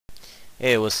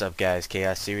Hey, what's up guys,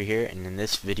 Chaos Siri here, and in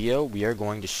this video we are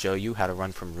going to show you how to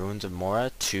run from Ruins of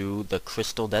Mora to the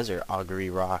Crystal Desert,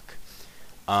 Augury Rock.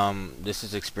 This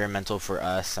is experimental for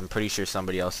us. I'm pretty sure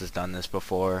somebody else has done this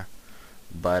before,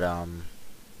 but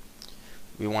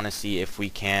we want to see if we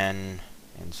can,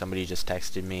 and somebody just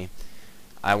texted me,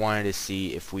 I wanted to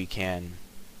see if we can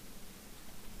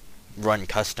run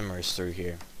customers through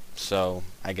here. So,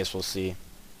 I guess we'll see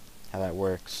how that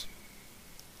works.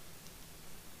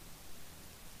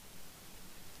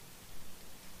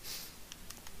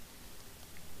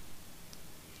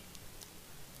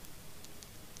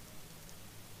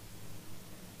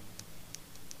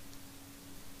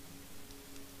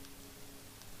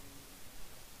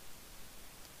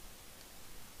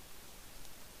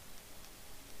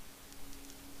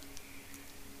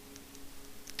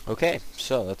 Okay,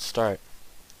 so let's start.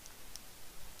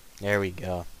 There we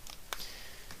go.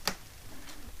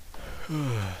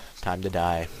 Time to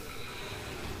die.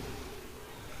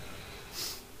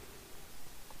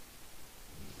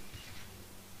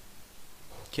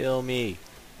 Kill me.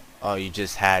 Oh, you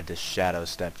just had to shadow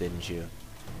step, didn't you?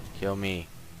 Kill me.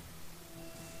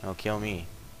 No, kill me.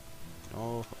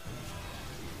 No.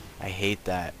 I hate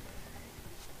that.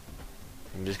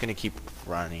 I'm just gonna keep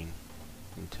running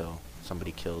until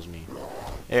somebody kills me.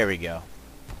 There we go.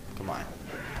 Come on.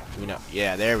 You know,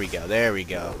 yeah, there we go. There we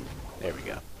go. There we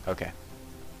go. Okay.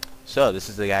 So, this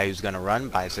is the guy who's gonna run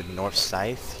by Ztnorfs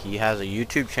Scythe. He has a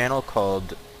YouTube channel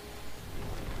called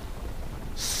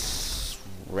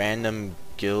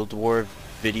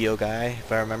RandomGWVideoGuy,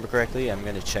 if I remember correctly. I'm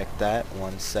gonna check that.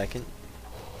 1 second.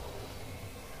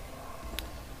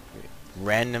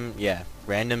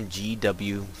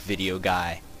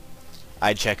 RandomGWVideoGuy.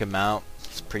 I'd check him out.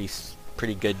 He's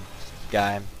pretty good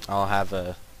guy. I'll have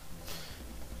a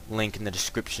link in the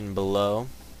description below,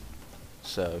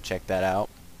 so check that out.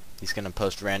 He's gonna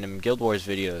post random Guild Wars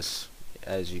videos,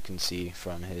 as you can see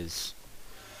from his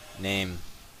name.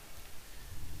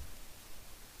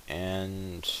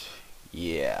 And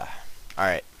yeah,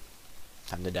 alright,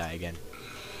 time to die again.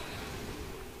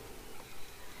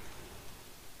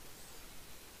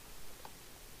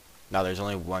 Now there's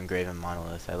only one Graven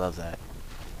Monolith. I love that.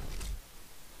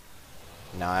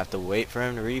 Now I have to wait for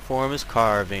him to reform his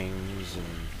carvings and...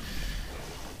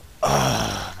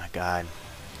 oh my god.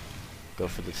 Go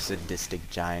for the sadistic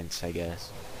giants, I guess.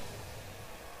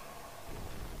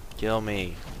 Kill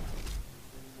me.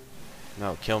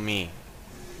 No, kill me.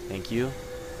 Thank you.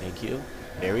 Thank you.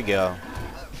 There we go.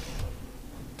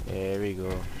 There we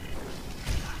go.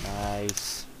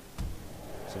 Nice.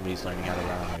 Somebody's learning how to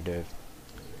run on my div.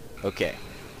 Okay.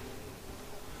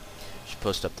 Should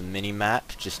post up the mini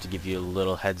map just to give you a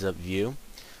little heads up view.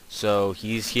 So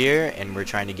he's here and we're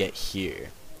trying to get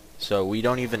here. So we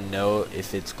don't even know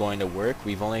if it's going to work.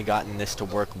 We've only gotten this to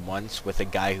work once with a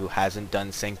guy who hasn't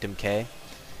done Sanctum K.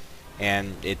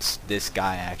 And it's this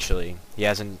guy actually. He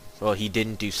hasn't, well, he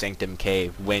didn't do Sanctum K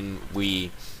when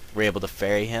we were able to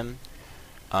ferry him.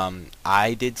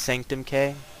 I did Sanctum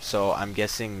K, so I'm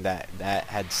guessing that that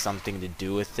had something to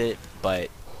do with it, but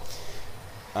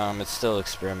it's still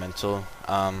experimental.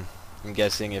 I'm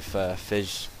guessing if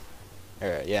Fizz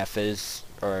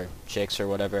or Chicks or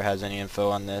whatever has any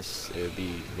info on this, it would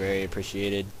be very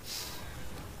appreciated.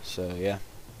 So yeah.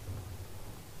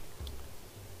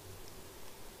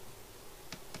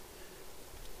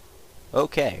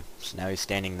 Okay, so now he's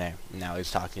standing there. Now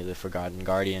he's talking to the Forgotten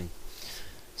Guardian.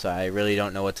 So I really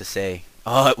don't know what to say.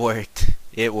 Oh, it worked.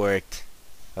 It worked.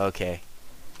 Okay.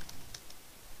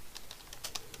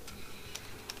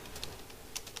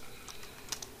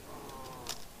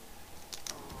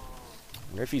 I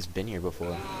wonder if he's been here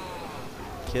before.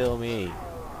 Kill me.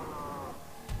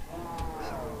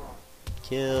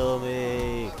 Kill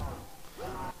me.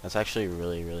 That's actually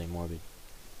really, really morbid.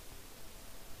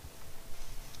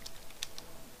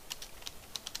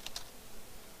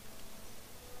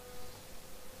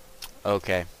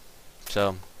 Okay.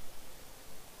 So,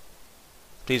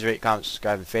 please rate, comment,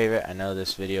 subscribe, and favorite. I know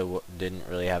this video didn't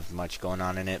really have much going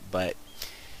on in it, but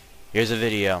here's a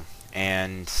video,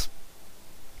 and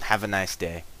have a nice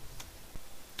day.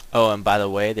 Oh, and by the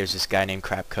way, there's this guy named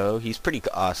Krap. He's pretty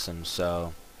awesome,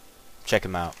 so check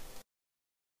him out.